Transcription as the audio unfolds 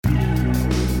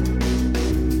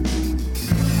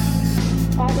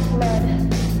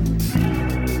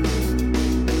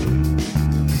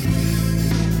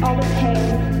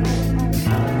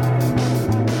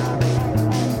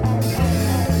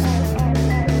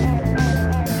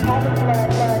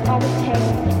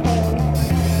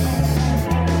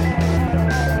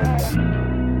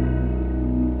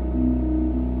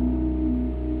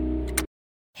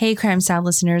Hey, Crime Salad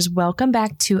listeners, welcome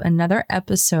back to another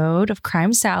episode of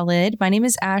Crime Salad. My name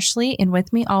is Ashley, and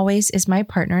with me always is my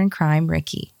partner in crime,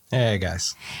 Ricky. Hey,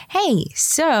 guys. Hey,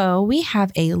 so we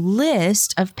have a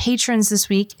list of patrons this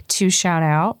week to shout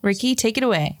out. Ricky, take it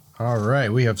away. All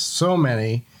right, we have so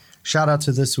many. Shout out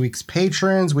to this week's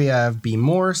patrons. We have B.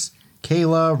 Morse,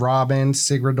 Kayla, Robin,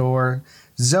 Sigrador,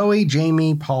 Zoe,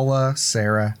 Jamie, Paula,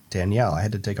 Sarah, Danielle. I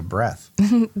had to take a breath.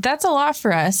 That's a lot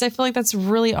for us. I feel like that's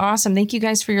really awesome. Thank you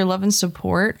guys for your love and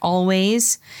support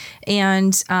always.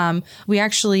 And we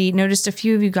actually noticed a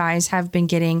few of you guys have been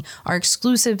getting our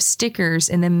exclusive stickers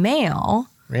in the mail.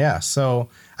 Yeah, so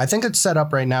I think it's set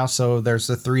up right now. So there's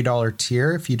a $3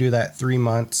 tier. If you do that 3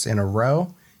 months in a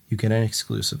row, you get an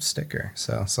exclusive sticker.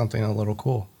 So something a little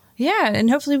cool. Yeah, and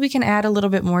hopefully we can add a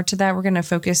little bit more to that. We're going to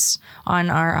focus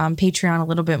on our Patreon a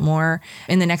little bit more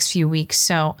in the next few weeks.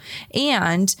 So,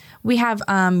 and we have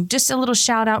just a little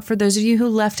shout out for those of you who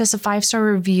left us a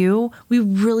 5-star review. We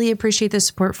really appreciate the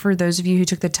support for those of you who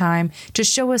took the time to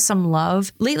show us some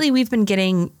love. Lately, we've been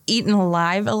getting eaten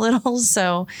alive a little,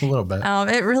 so a little bit.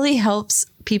 It really helps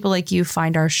people like you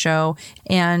find our show,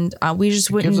 and we just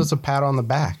wouldn't. Gives us a pat on the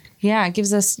back. Yeah, it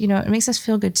gives us, it makes us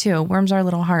feel good too. It warms our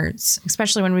little hearts,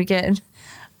 especially when we get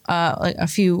a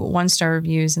few 1-star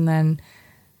reviews, and then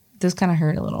those kind of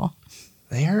hurt a little.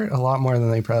 They hurt a lot more than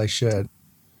they probably should.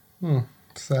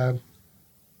 Sad.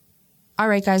 All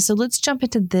right, guys, so let's jump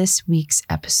into this week's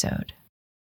episode.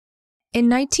 In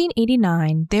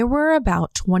 1989, there were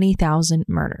about 20,000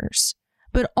 murders,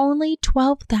 but only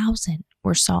 12,000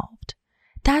 were solved.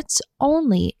 That's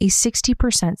only a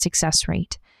 60% success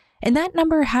rate. And that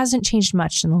number hasn't changed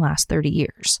much in the last 30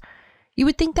 years. You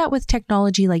would think that with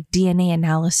technology like DNA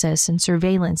analysis and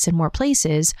surveillance in more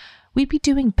places, we'd be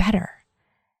doing better.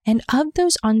 And of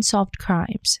those unsolved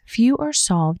crimes, few are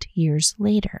solved years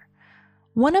later.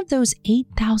 One of those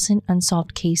 8,000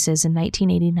 unsolved cases in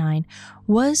 1989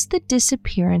 was the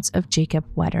disappearance of Jacob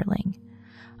Wetterling.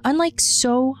 Unlike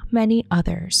so many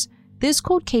others, this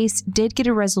cold case did get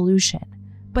a resolution,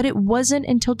 but it wasn't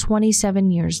until 27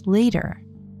 years later.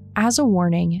 As a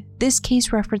warning, this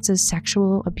case references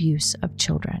sexual abuse of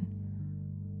children.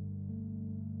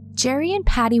 Jerry and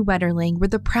Patty Wetterling were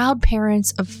the proud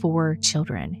parents of 4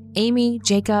 children: Amy,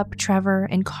 Jacob, Trevor,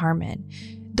 and Carmen.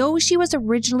 Though she was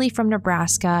originally from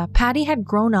Nebraska, Patty had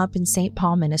grown up in St.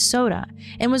 Paul, Minnesota,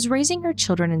 and was raising her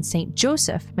children in St.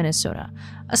 Joseph, Minnesota,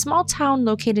 a small town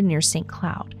located near St.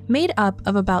 Cloud. Made up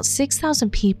of about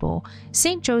 6,000 people,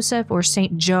 St. Joseph, or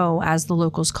St. Joe as the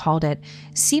locals called it,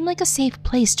 seemed like a safe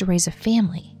place to raise a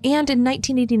family. And in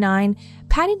 1989,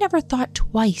 Patty never thought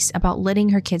twice about letting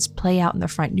her kids play out in the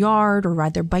front yard or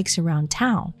ride their bikes around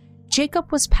town. Jacob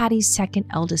was Patty's second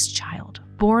eldest child,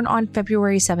 born on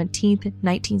February 17,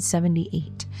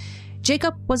 1978.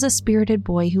 Jacob was a spirited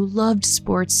boy who loved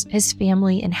sports, his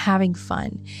family, and having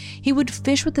fun. He would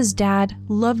fish with his dad,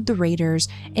 loved the Raiders,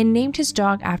 and named his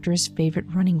dog after his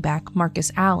favorite running back,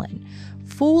 Marcus Allen.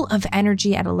 Full of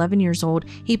energy at 11 years old,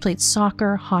 he played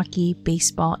soccer, hockey,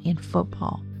 baseball, and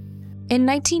football. In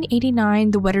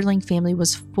 1989, the Wetterling family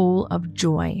was full of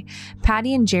joy.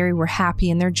 Patty and Jerry were happy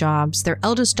in their jobs. Their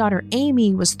eldest daughter,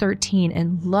 Amy, was 13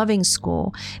 and loving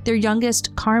school. Their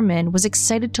youngest, Carmen, was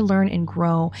excited to learn and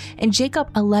grow. And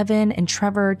Jacob, 11, and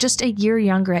Trevor, just a year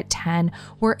younger at 10,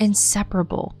 were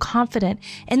inseparable, confident,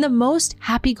 and the most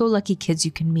happy-go-lucky kids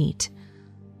you can meet.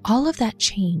 All of that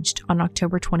changed on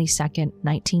October 22nd,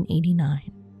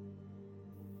 1989.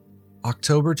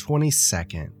 October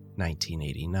 22nd,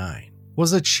 1989.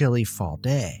 Was a chilly fall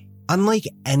day, unlike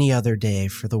any other day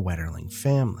for the Wetterling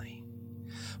family.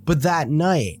 But that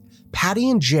night, Patty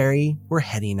and Jerry were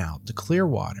heading out to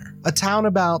Clearwater, a town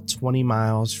about 20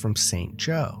 miles from St.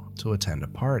 Joe, to attend a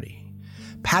party.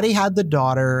 Patty had the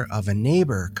daughter of a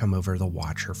neighbor come over to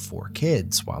watch her 4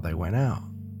 kids while they went out.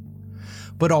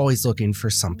 But always looking for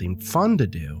something fun to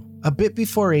do, a bit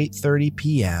before 8:30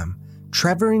 p.m.,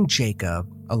 Trevor and Jacob,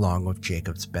 along with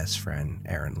Jacob's best friend,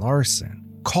 Aaron Larson,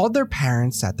 called their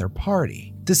parents at their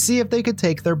party to see if they could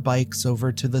take their bikes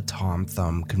over to the Tom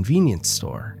Thumb convenience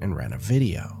store and rent a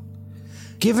video.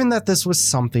 Given that this was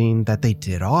something that they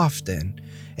did often,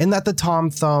 and that the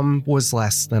Tom Thumb was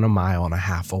less than 1.5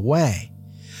 miles away,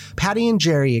 Patty and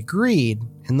Jerry agreed,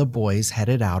 and the boys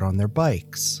headed out on their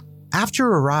bikes. After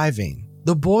arriving,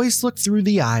 the boys looked through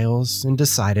the aisles and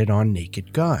decided on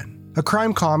Naked Gun, a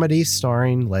crime comedy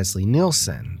starring Leslie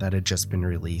Nielsen that had just been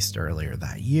released earlier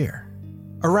that year.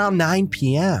 Around 9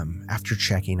 p.m., after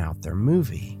checking out their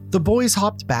movie, the boys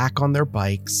hopped back on their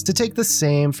bikes to take the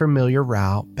same familiar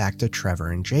route back to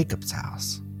Trevor and Jacob's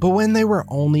house. But when they were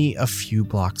only a few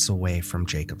blocks away from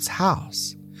Jacob's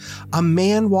house, a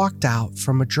man walked out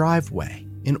from a driveway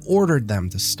and ordered them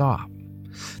to stop.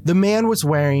 The man was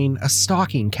wearing a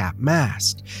stocking cap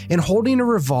mask and holding a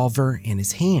revolver in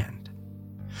his hand.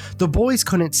 The boys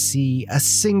couldn't see a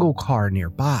single car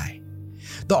nearby.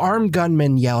 The armed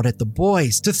gunman yelled at the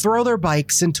boys to throw their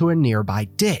bikes into a nearby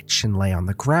ditch and lay on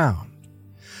the ground.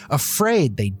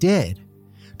 Afraid, they did.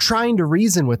 Trying to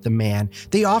reason with the man,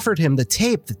 they offered him the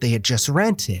tape that they had just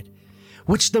rented,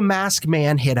 which the masked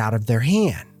man hid out of their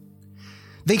hand.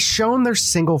 They shone their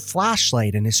single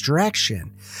flashlight in his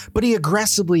direction, but he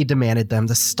aggressively demanded them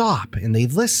to stop, and they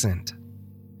listened.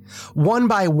 One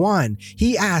by one,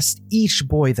 he asked each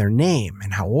boy their name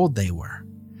and how old they were.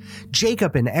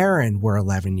 Jacob and Aaron were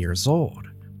 11 years old,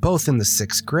 both in the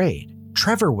 6th grade.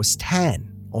 Trevor was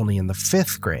 10, only in the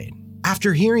 5th grade.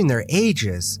 After hearing their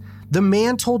ages, the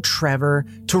man told Trevor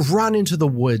to run into the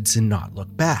woods and not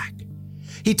look back.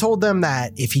 He told them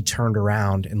that if he turned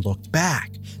around and looked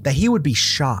back, that he would be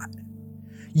shot.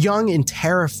 Young and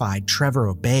terrified, Trevor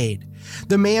obeyed.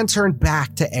 The man turned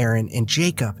back to Aaron and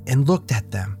Jacob and looked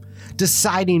at them,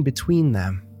 deciding between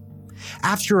them.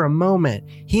 After a moment,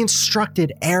 he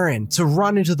instructed Aaron to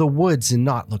run into the woods and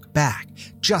not look back,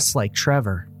 just like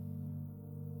Trevor.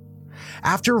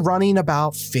 After running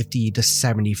about 50 to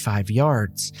 75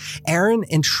 yards, Aaron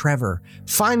and Trevor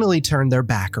finally turned their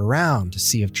back around to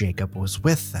see if Jacob was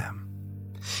with them.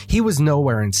 He was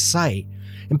nowhere in sight,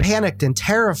 and panicked and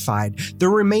terrified, the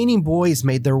remaining boys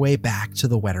made their way back to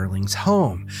the Wetterlings'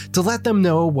 home to let them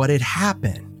know what had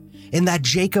happened and that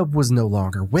Jacob was no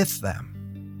longer with them.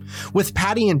 With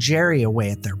Patty and Jerry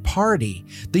away at their party,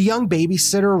 the young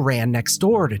babysitter ran next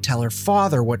door to tell her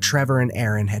father what Trevor and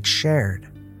Aaron had shared.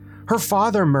 Her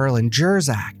father, Merlin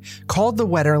Jerzak, called the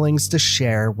Wetterlings to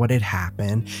share what had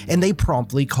happened, and they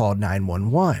promptly called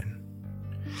 911.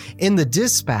 In the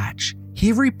dispatch,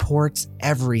 he reports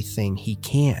everything he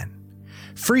can,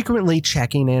 frequently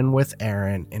checking in with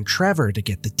Aaron and Trevor to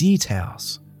get the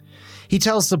details. He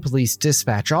tells the police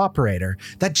dispatch operator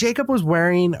that Jacob was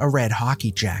wearing a red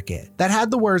hockey jacket that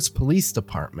had the words police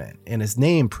department and his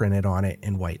name printed on it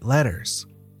in white letters.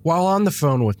 While on the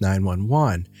phone with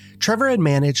 911, Trevor had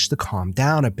managed to calm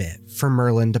down a bit for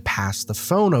Merlin to pass the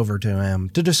phone over to him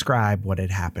to describe what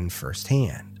had happened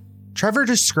firsthand. Trevor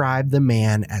described the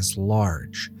man as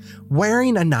large,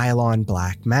 wearing a nylon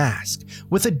black mask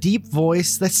with a deep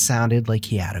voice that sounded like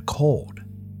he had a cold.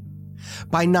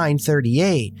 By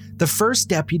 9:38, the first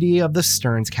deputy of the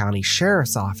Stearns County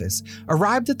Sheriff's Office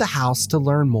arrived at the house to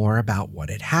learn more about what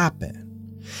had happened.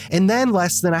 And then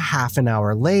less than a half an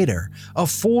hour later, a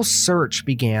full search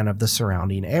began of the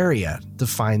surrounding area to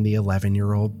find the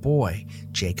 11-year-old boy,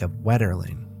 Jacob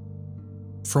Wetterling.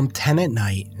 From 10 at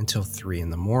night until 3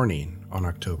 in the morning on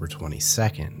October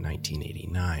 22nd,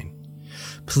 1989,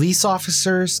 police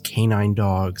officers, canine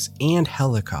dogs, and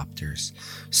helicopters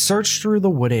searched through the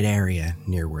wooded area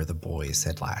near where the boys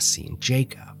had last seen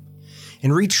Jacob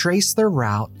and retraced their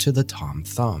route to the Tom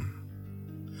Thumb.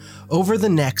 Over the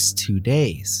next 2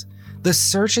 days, the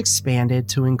search expanded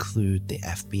to include the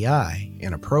FBI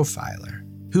and a profiler,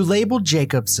 who labeled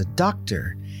Jacob's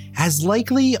abductor as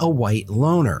likely a white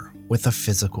loner with a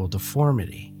physical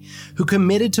deformity, who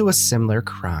committed to a similar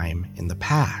crime in the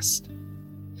past.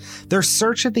 Their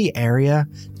search of the area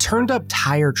turned up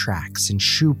tire tracks and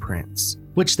shoe prints,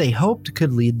 which they hoped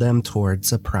could lead them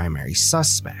towards a primary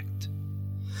suspect.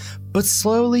 But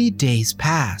slowly, days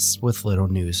passed with little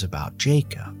news about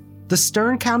Jacob. The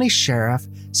Stearns County Sheriff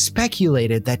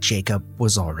speculated that Jacob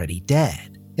was already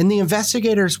dead, and the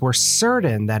investigators were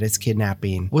certain that his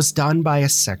kidnapping was done by a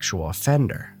sexual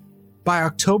offender. By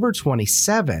October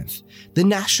 27th, the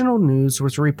national news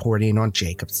was reporting on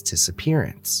Jacob's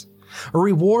disappearance. A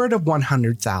reward of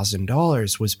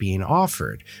 $100,000 was being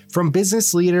offered from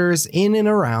business leaders in and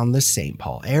around the St.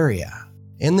 Paul area,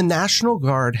 and the National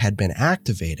Guard had been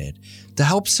activated to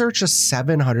help search a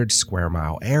 700 square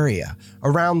mile area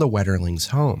around the Wetterlings'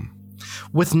 home.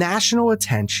 With national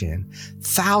attention,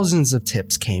 thousands of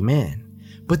tips came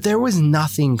in, but there was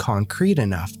nothing concrete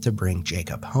enough to bring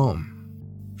Jacob home.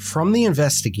 From the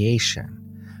investigation,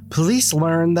 police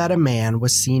learned that a man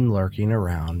was seen lurking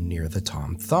around near the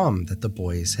Tom Thumb that the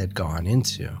boys had gone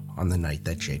into on the night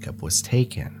that Jacob was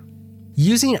taken.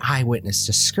 Using eyewitness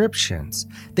descriptions,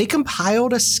 they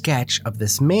compiled a sketch of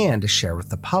this man to share with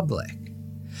the public.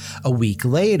 A week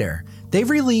later, they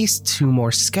released 2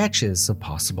 more sketches of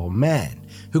possible men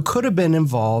who could have been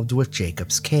involved with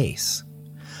Jacob's case.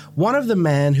 One of the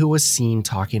men who was seen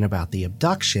talking about the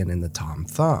abduction in the Tom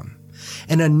Thumb,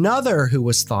 and another who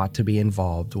was thought to be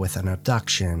involved with an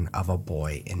abduction of a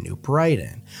boy in New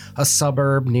Brighton, a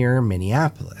suburb near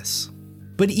Minneapolis.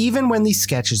 But even when these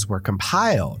sketches were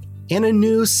compiled, and a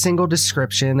new single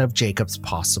description of Jacob's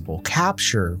possible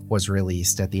capture was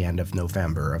released at the end of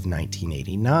November of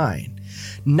 1989.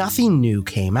 Nothing new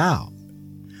came out.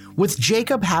 With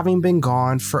Jacob having been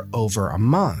gone for over a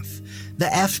month, the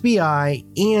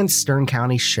FBI and Stern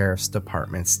County Sheriff's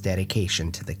Department's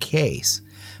dedication to the case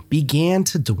began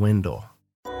to dwindle.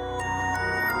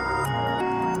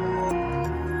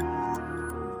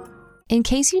 In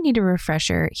case you need a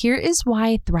refresher, here is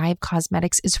why Thrive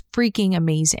Causemetics is freaking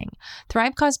amazing.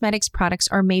 Thrive Causemetics products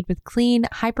are made with clean,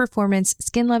 high-performance,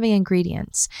 skin-loving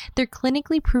ingredients. Their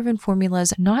clinically proven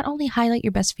formulas not only highlight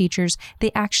your best features,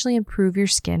 they actually improve your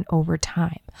skin over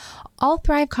time. All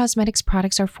Thrive Causemetics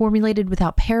products are formulated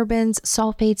without parabens,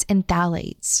 sulfates, and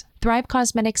phthalates. Thrive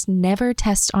Causemetics never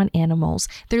tests on animals.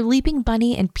 They're Leaping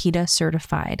Bunny and PETA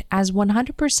certified as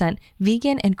 100%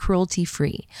 vegan and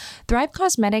cruelty-free. Thrive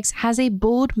Causemetics has a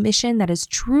bold mission that is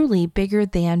truly bigger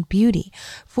than beauty.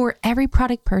 For every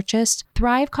product purchased,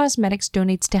 Thrive Causemetics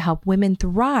donates to help women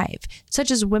thrive,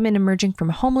 such as women emerging from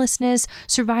homelessness,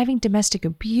 surviving domestic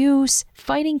abuse,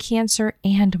 fighting cancer,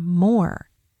 and more.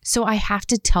 So I have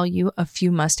to tell you a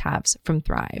few must-haves from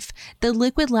Thrive. The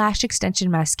Liquid Lash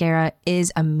Extension Mascara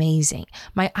is amazing.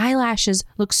 My eyelashes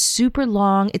look super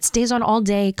long. It stays on all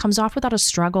day, comes off without a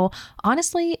struggle.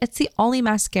 Honestly, it's the only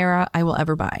mascara I will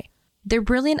ever buy. Their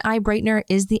Brilliant Eye Brightener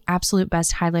is the absolute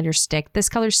best highlighter stick. This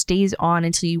color stays on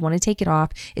until you want to take it off.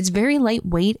 It's very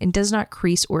lightweight and does not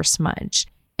crease or smudge.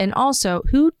 And also,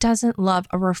 who doesn't love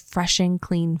a refreshing,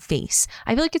 clean face?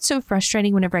 I feel like it's so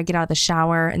frustrating whenever I get out of the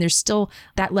shower and there's still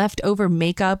that leftover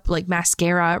makeup, like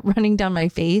mascara, running down my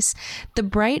face. The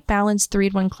Bright Balance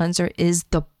 3-in-1 Cleanser is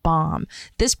the bomb.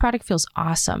 This product feels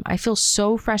awesome. I feel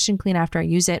so fresh and clean after I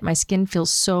use it. My skin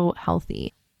feels so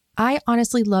healthy. I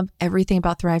honestly love everything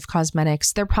about Thrive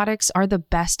Causemetics. Their products are the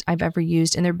best I've ever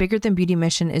used, and their bigger than beauty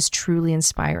mission is truly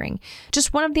inspiring.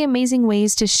 Just one of the amazing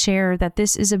ways to share that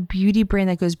this is a beauty brand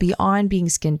that goes beyond being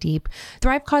skin deep.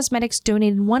 Thrive Causemetics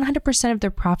donated 100% of their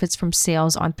profits from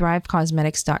sales on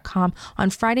thrivecosmetics.com on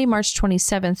Friday, March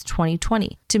 27th,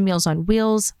 2020 to Meals on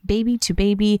Wheels, Baby to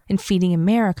Baby, and Feeding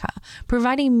America,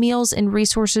 providing meals and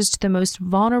resources to the most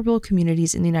vulnerable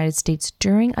communities in the United States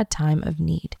during a time of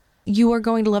need. You are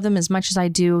going to love them as much as I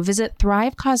do. Visit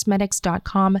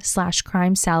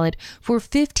thrivecosmetics.com/crime salad for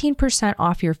 15%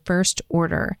 off your first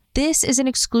order. This is an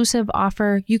exclusive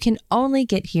offer you can only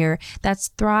get here. That's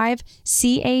Thrive,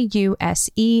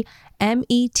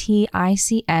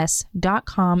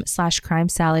 CAUSEMETICS.com/crime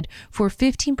salad for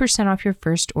 15% off your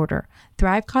first order.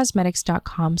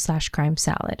 Thrivecosmetics.com/crime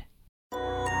salad.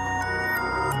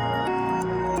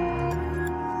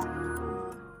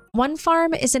 One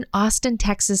Farm is an Austin,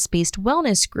 Texas-based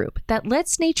wellness group that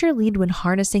lets nature lead when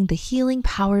harnessing the healing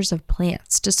powers of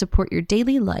plants to support your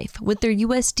daily life with their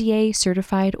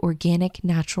USDA-certified organic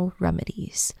natural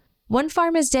remedies. One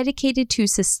Farm is dedicated to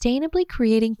sustainably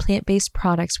creating plant-based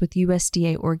products with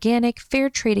USDA organic, fair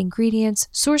trade ingredients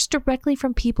sourced directly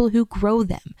from people who grow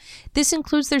them. This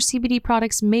includes their CBD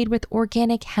products made with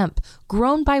organic hemp,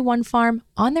 grown by One Farm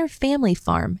on their family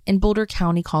farm in Boulder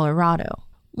County, Colorado.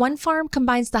 One Farm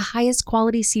combines the highest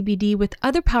quality CBD with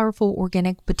other powerful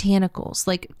organic botanicals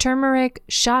like turmeric,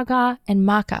 chaga, and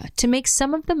maca to make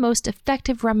some of the most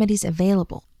effective remedies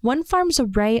available. One Farm's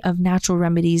array of natural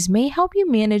remedies may help you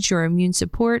manage your immune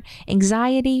support,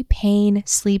 anxiety, pain,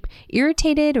 sleep,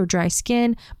 irritated or dry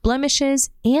skin,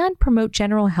 blemishes, and promote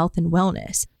general health and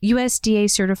wellness. USDA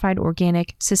certified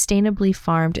organic, sustainably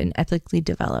farmed, and ethically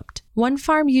developed. One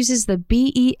Farm uses the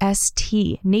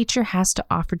BEST nature has to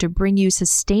offer to bring you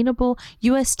sustainable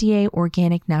USDA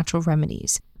organic natural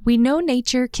remedies. We know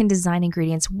nature can design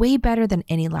ingredients way better than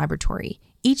any laboratory.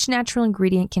 Each natural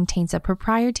ingredient contains a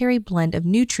proprietary blend of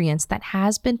nutrients that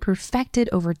has been perfected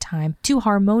over time to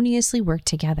harmoniously work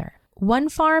together. One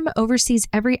Farm oversees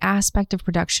every aspect of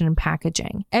production and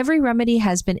packaging. Every remedy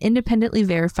has been independently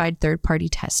verified third-party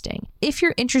testing. If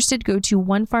you're interested, go to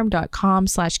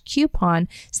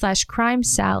onefarm.com/coupon/crime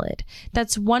salad.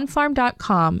 That's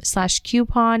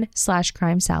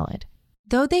onefarm.com/coupon/crime salad.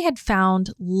 Though they had found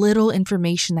little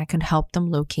information that could help them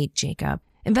locate Jacob,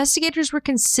 investigators were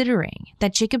considering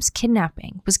that Jacob's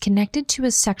kidnapping was connected to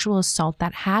a sexual assault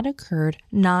that had occurred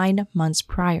 9 months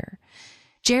prior.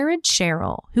 Jared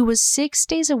Sherrill, who was 6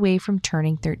 days away from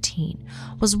turning 13,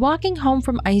 was walking home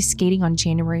from ice skating on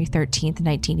January 13th,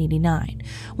 1989,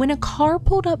 when a car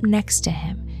pulled up next to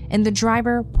him and the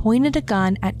driver pointed a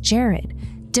gun at Jared,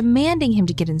 demanding him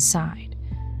to get inside.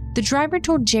 The driver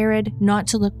told Jared not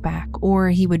to look back or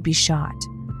he would be shot.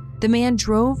 The man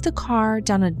drove the car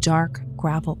down a dark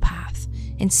gravel path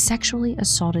and sexually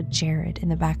assaulted Jared in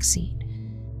the back seat.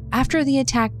 After the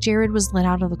attack, Jared was let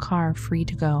out of the car free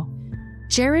to go.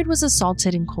 Jared was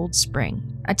assaulted in Cold Spring,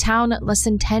 a town less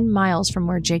than 10 miles from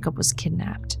where Jacob was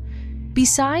kidnapped.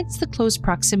 Besides the close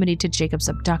proximity to Jacob's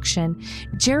abduction,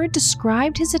 Jared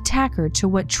described his attacker to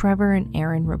what Trevor and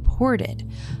Aaron reported,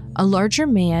 a larger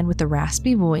man with a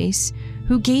raspy voice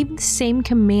who gave the same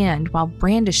command while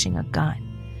brandishing a gun.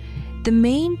 The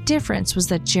main difference was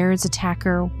that Jared's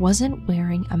attacker wasn't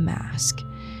wearing a mask.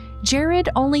 Jared,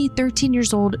 only 13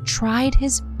 years old, tried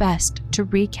his best to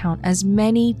recount as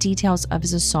many details of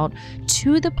his assault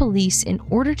to the police in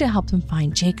order to help them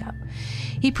find Jacob.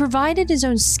 He provided his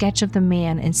own sketch of the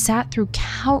man and sat through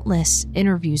countless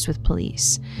interviews with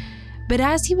police. But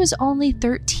as he was only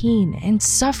 13 and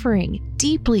suffering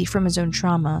deeply from his own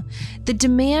trauma, the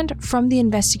demand from the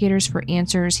investigators for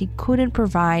answers he couldn't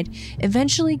provide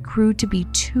eventually grew to be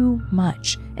too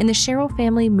much, and the Sherrill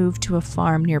family moved to a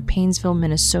farm near Painesville,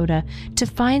 Minnesota, to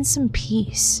find some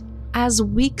peace. As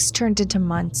weeks turned into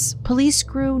months, police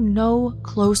grew no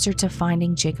closer to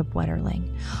finding Jacob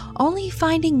Wetterling, only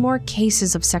finding more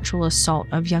cases of sexual assault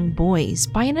of young boys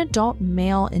by an adult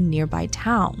male in nearby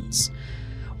towns.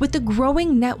 With the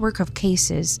growing network of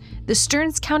cases, the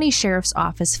Stearns County Sheriff's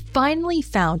Office finally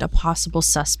found a possible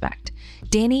suspect,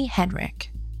 Danny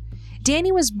Henrik.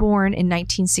 Danny was born in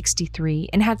 1963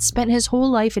 and had spent his whole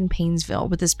life in Painesville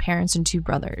with his parents and two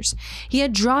brothers. He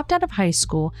had dropped out of high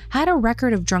school, had a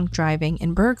record of drunk driving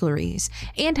and burglaries,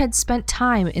 and had spent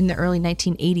time in the early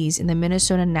 1980s in the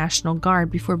Minnesota National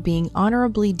Guard before being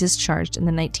honorably discharged in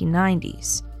the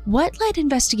 1990s. What led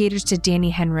investigators to Danny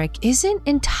Henrik isn't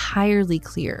entirely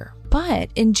clear,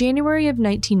 but in January of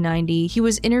 1990, he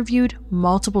was interviewed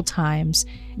multiple times,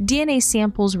 DNA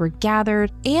samples were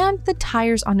gathered, and the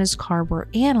tires on his car were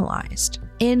analyzed.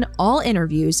 In all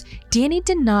interviews, Danny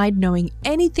denied knowing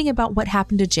anything about what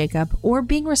happened to Jacob or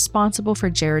being responsible for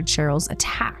Jared Sherrill's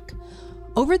attack.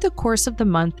 Over the course of the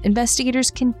month,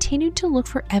 investigators continued to look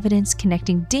for evidence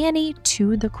connecting Danny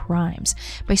to the crimes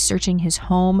by searching his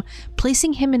home,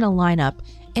 placing him in a lineup,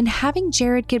 and having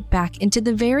Jared get back into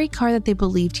the very car that they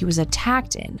believed he was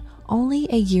attacked in only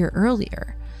a year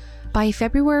earlier. By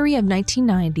February of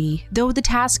 1990, though the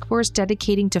task force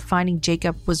dedicating to finding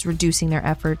Jacob was reducing their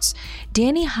efforts,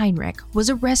 Danny Henrik was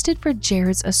arrested for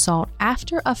Jared's assault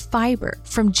after a fiber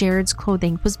from Jared's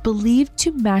clothing was believed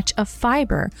to match a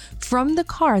fiber from the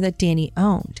car that Danny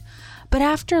owned. But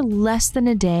after less than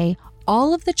a day,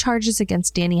 all of the charges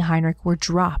against Danny Henrik were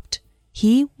dropped.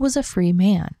 He was a free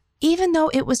man, even though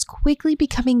it was quickly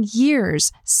becoming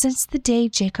years since the day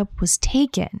Jacob was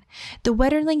taken. The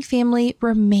Wetterling family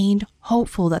remained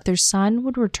hopeful that their son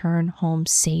would return home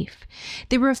safe.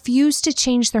 They refused to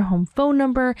change their home phone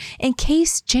number in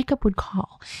case Jacob would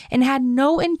call, and had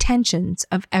no intentions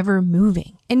of ever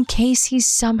moving in case he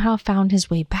somehow found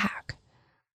his way back.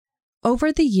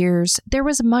 Over the years, there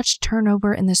was much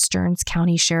turnover in the Stearns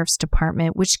County Sheriff's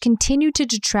Department, which continued to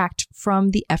detract from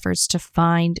the efforts to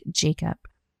find Jacob.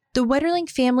 The Wetterling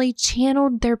family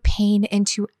channeled their pain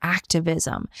into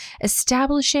activism,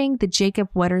 establishing the Jacob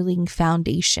Wetterling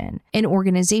Foundation, an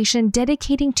organization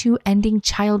dedicating to ending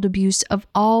child abuse of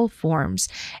all forms,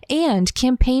 and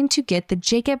campaigned to get the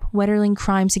Jacob Wetterling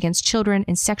Crimes Against Children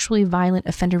and Sexually Violent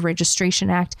Offender Registration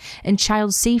Act and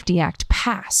Child Safety Act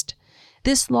passed.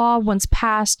 This law, once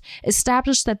passed,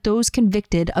 established that those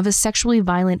convicted of a sexually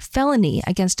violent felony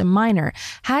against a minor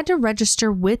had to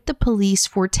register with the police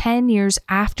for 10 years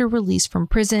after release from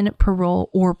prison, parole,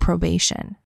 or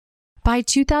probation. By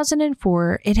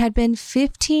 2004, it had been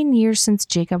 15 years since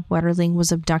Jacob Wetterling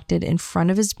was abducted in front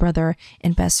of his brother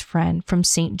and best friend from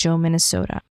St. Joe,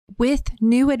 Minnesota. With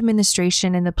new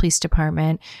administration in the police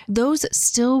department, those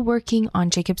still working on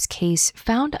Jacob's case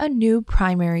found a new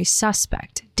primary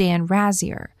suspect, Dan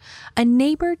Razier, a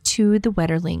neighbor to the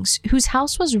Wetterlings, whose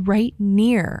house was right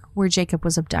near where Jacob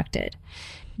was abducted.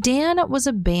 Dan was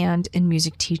a band and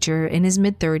music teacher in his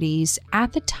mid-30s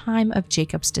at the time of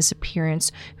Jacob's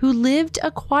disappearance, who lived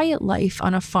a quiet life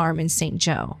on a farm in St.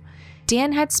 Joe.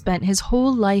 Dan had spent his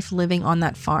whole life living on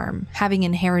that farm, having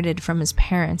inherited from his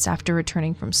parents after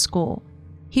returning from school.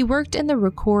 He worked in the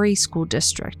Rocori School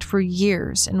District for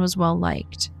years and was well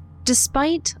liked.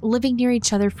 Despite living near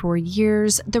each other for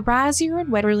years, the Razier and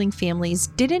Wetterling families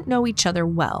didn't know each other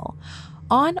well.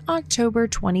 On October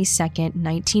 22,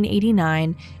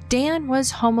 1989, Dan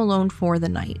was home alone for the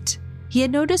night. He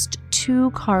had noticed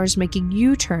two cars making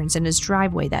U-turns in his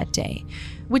driveway that day,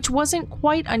 which wasn't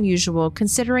quite unusual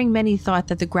considering many thought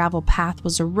that the gravel path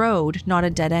was a road, not a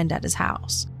dead end at his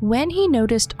house. When he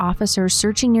noticed officers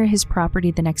searching near his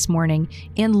property the next morning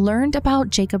and learned about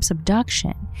Jacob's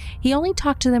abduction, he only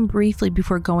talked to them briefly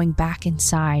before going back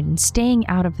inside and staying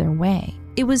out of their way.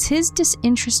 It was his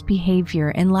disinterested behavior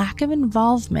and lack of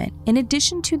involvement, in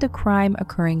addition to the crime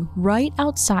occurring right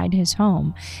outside his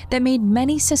home, that made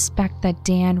many suspect that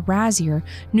Dan Razier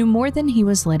knew more than he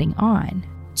was letting on.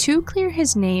 To clear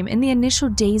his name in the initial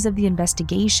days of the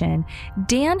investigation,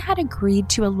 Dan had agreed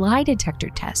to a lie detector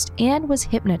test and was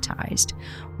hypnotized.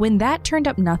 When that turned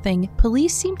up nothing,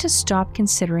 police seemed to stop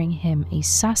considering him a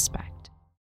suspect.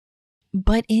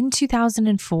 But in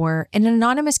 2004, an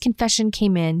anonymous confession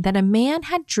came in that a man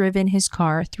had driven his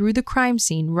car through the crime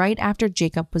scene right after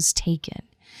Jacob was taken.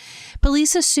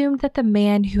 Police assumed that the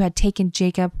man who had taken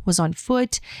Jacob was on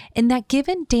foot, and that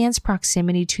given Dan's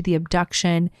proximity to the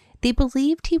abduction, they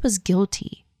believed he was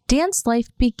guilty. Dan's life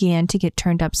began to get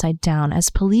turned upside down as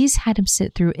police had him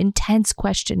sit through intense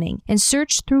questioning and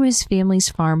search through his family's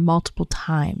farm multiple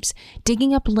times,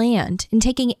 digging up land and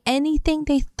taking anything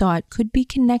they thought could be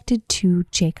connected to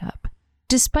Jacob.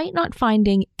 Despite not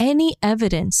finding any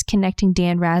evidence connecting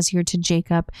Dan Razier to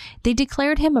Jacob, they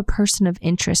declared him a person of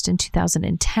interest in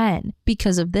 2010.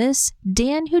 Because of this,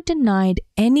 Dan, who denied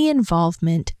any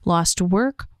involvement, lost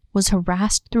work, was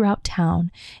harassed throughout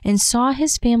town, and saw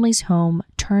his family's home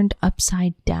turned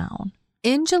upside down.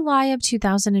 In July of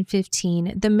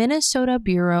 2015, the Minnesota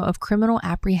Bureau of Criminal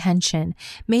Apprehension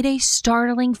made a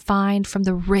startling find from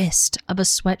the wrist of a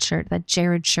sweatshirt that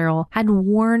Jared Sherrill had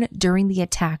worn during the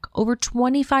attack over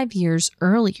 25 years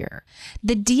earlier.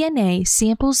 The DNA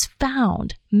samples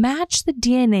found matched the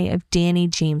DNA of Danny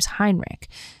James Heinrich,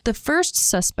 the first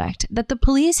suspect that the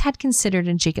police had considered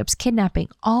in Jacob's kidnapping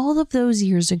all of those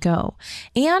years ago,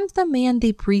 and the man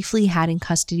they briefly had in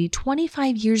custody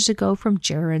 25 years ago from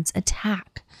Jared's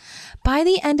attack. By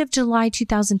the end of July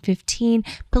 2015,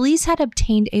 police had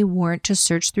obtained a warrant to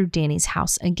search through Danny's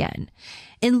house again.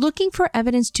 In looking for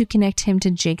evidence to connect him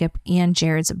to Jacob and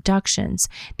Jared's abductions,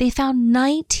 they found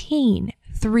 19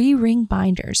 three-ring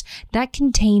binders that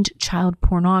contained child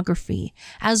pornography,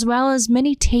 as well as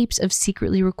many tapes of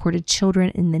secretly recorded children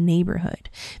in the neighborhood,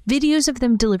 videos of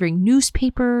them delivering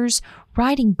newspapers,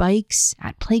 riding bikes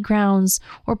at playgrounds,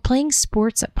 or playing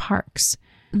sports at parks.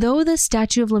 Though the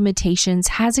statute of limitations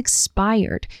has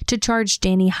expired to charge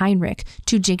Danny Heinrich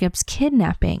to Jacob's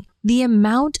kidnapping, the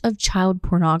amount of child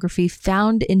pornography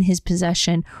found in his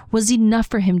possession was enough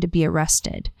for him to be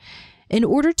arrested. In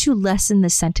order to lessen the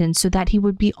sentence so that he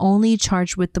would be only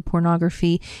charged with the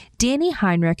pornography, Danny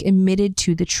Heinrich admitted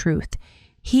to the truth.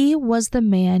 He was the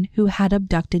man who had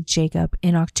abducted Jacob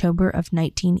in October of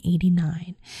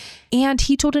 1989. And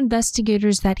he told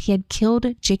investigators that he had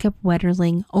killed Jacob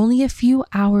Wetterling only a few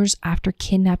hours after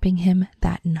kidnapping him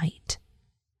that night.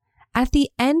 At the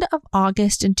end of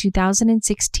August in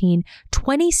 2016,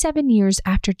 27 years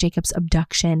after Jacob's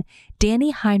abduction,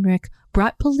 Danny Heinrich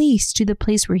brought police to the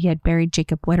place where he had buried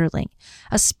Jacob Wetterling,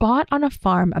 a spot on a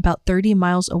farm about 30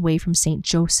 miles away from St.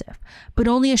 Joseph, but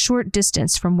only a short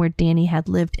distance from where Danny had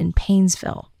lived in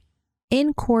Painesville.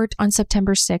 In court on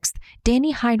September 6th,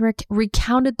 Danny Heinrich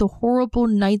recounted the horrible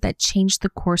night that changed the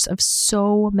course of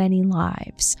so many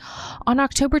lives. On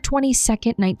October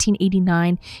 22nd,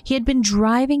 1989, he had been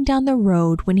driving down the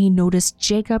road when he noticed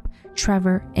Jacob,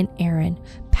 Trevor, and Aaron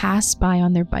pass by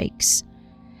on their bikes.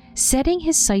 Setting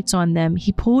his sights on them,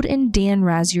 he pulled in Dan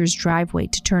Razier's driveway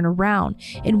to turn around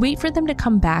and wait for them to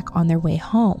come back on their way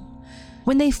home.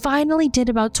 When they finally did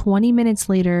about 20 minutes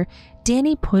later,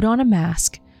 Danny put on a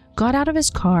mask, got out of his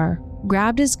car,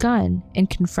 grabbed his gun, and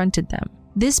confronted them.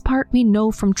 This part we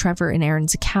know from Trevor and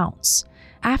Aaron's accounts.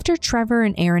 After Trevor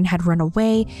and Aaron had run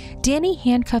away, Danny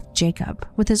handcuffed Jacob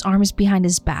with his arms behind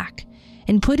his back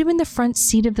and put him in the front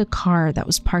seat of the car that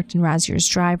was parked in Razier's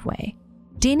driveway.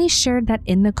 Danny shared that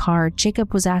in the car,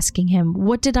 Jacob was asking him,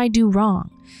 "What did I do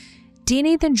wrong?"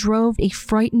 Danny then drove a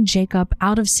frightened Jacob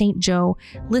out of St. Joe,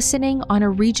 listening on a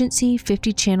Regency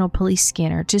 50-channel police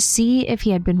scanner to see if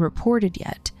he had been reported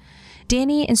yet.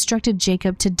 Danny instructed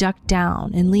Jacob to duck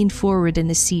down and lean forward in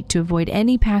the seat to avoid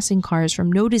any passing cars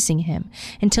from noticing him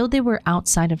until they were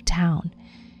outside of town.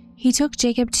 He took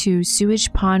Jacob to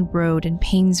Sewage Pond Road in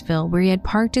Painesville, where he had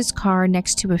parked his car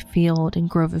next to a field and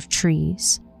grove of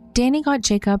trees. Danny got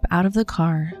Jacob out of the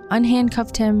car,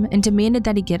 unhandcuffed him, and demanded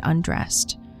that he get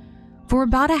undressed. For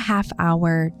about a half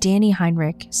hour, Danny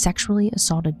Heinrich sexually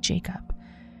assaulted Jacob.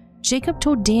 Jacob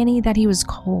told Danny that he was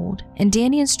cold, and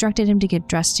Danny instructed him to get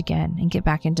dressed again and get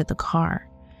back into the car.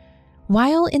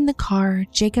 While in the car,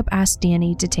 Jacob asked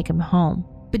Danny to take him home,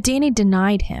 but Danny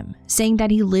denied him, saying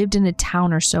that he lived in a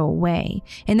town or so away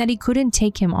and that he couldn't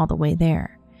take him all the way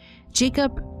there.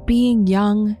 Jacob, being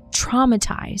young,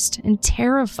 traumatized, and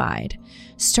terrified,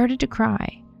 started to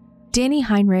cry. Danny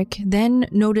Heinrich then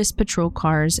noticed patrol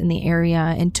cars in the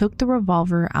area and took the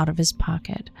revolver out of his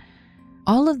pocket.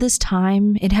 All of this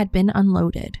time, it had been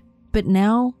unloaded, but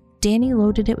now Danny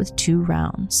loaded it with 2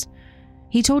 rounds.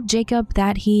 He told Jacob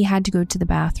that he had to go to the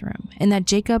bathroom and that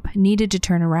Jacob needed to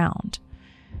turn around.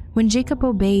 When Jacob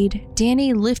obeyed,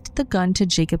 Danny lifted the gun to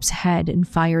Jacob's head and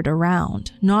fired a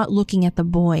round, not looking at the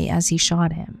boy as he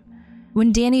shot him.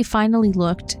 When Danny finally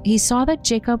looked, he saw that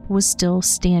Jacob was still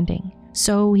standing,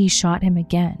 so he shot him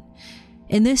again.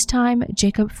 And this time,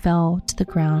 Jacob fell to the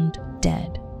ground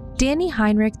dead. Danny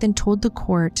Heinrich then told the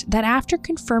court that after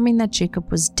confirming that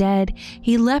Jacob was dead,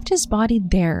 he left his body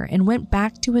there and went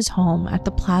back to his home at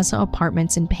the Plaza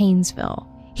Apartments in Paynesville.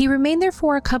 He remained there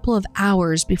for a couple of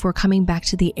hours before coming back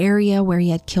to the area where he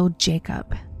had killed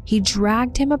Jacob. He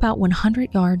dragged him about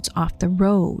 100 yards off the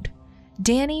road.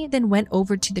 Danny then went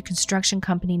over to the construction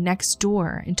company next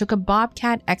door and took a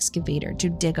bobcat excavator to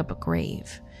dig up a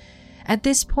grave. At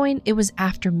this point, it was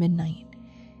after midnight.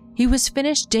 He was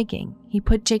finished digging. He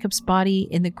put Jacob's body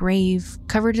in the grave,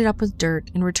 covered it up with dirt,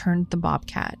 and returned the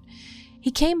bobcat. He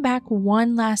came back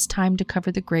one last time to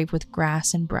cover the grave with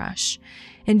grass and brush.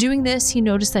 In doing this, he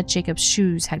noticed that Jacob's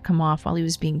shoes had come off while he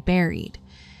was being buried.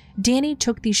 Danny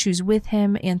took these shoes with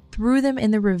him and threw them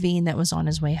in the ravine that was on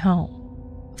his way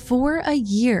home. For a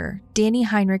year, Danny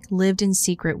Heinrich lived in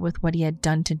secret with what he had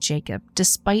done to Jacob,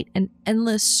 despite an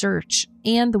endless search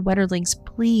and the Wetterling's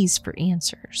pleas for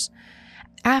answers.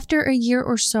 After a year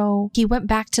or so, he went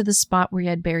back to the spot where he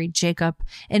had buried Jacob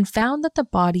and found that the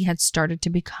body had started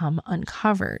to become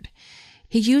uncovered.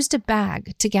 He used a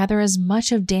bag to gather as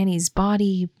much of Danny's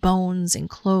body, bones, and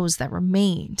clothes that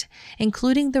remained,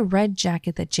 including the red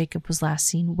jacket that Jacob was last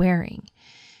seen wearing.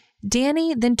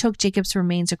 Danny then took Jacob's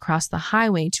remains across the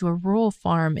highway to a rural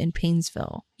farm in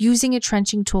Paynesville. Using a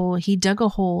trenching tool, he dug a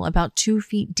hole about 2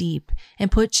 feet deep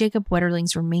and put Jacob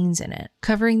Wetterling's remains in it,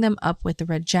 covering them up with the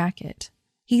red jacket.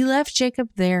 He left Jacob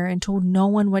there and told no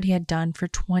one what he had done for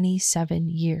 27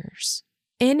 years.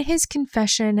 In his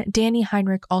confession, Danny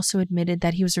Heinrich also admitted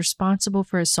that he was responsible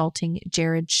for assaulting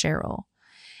Jared Sherrill.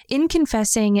 In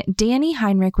confessing, Danny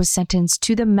Heinrich was sentenced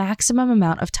to the maximum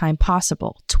amount of time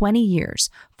possible, 20 years,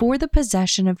 for the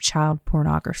possession of child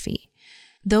pornography.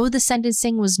 Though the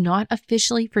sentencing was not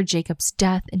officially for Jacob's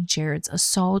death and Jared's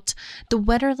assault, the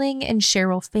Wetterling and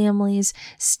Sherrill families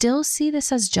still see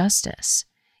this as justice.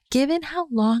 Given how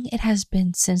long it has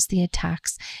been since the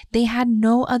attacks, they had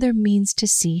no other means to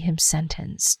see him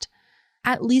sentenced.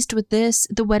 At least with this,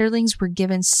 the Wetterlings were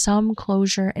given some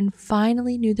closure and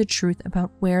finally knew the truth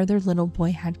about where their little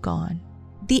boy had gone.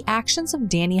 The actions of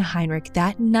Danny Heinrich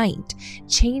that night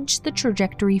changed the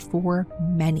trajectory for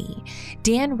many.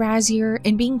 Dan Razier,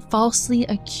 in being falsely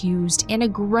accused and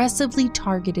aggressively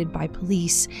targeted by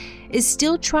police, is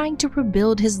still trying to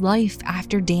rebuild his life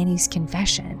after Danny's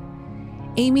confession.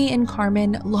 Amy and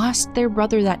Carmen lost their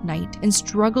brother that night and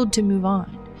struggled to move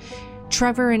on.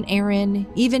 Trevor and Aaron,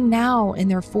 even now in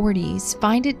their 40s,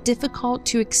 find it difficult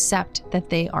to accept that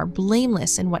they are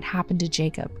blameless in what happened to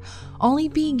Jacob, only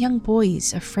being young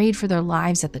boys afraid for their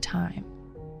lives at the time.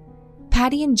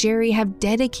 Patty and Jerry have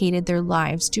dedicated their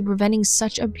lives to preventing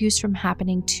such abuse from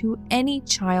happening to any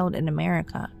child in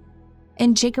America.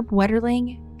 And Jacob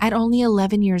Wetterling, at only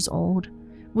 11 years old,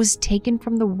 was taken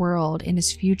from the world and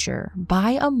his future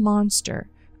by a monster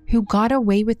who got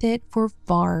away with it for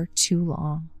far too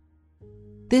long.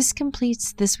 This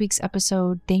completes this week's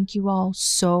episode. Thank you all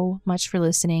so much for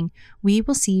listening. We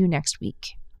will see you next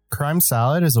week. Crime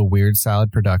Salad is a Weird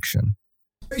Salad production.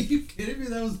 Are you kidding me?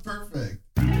 That was perfect.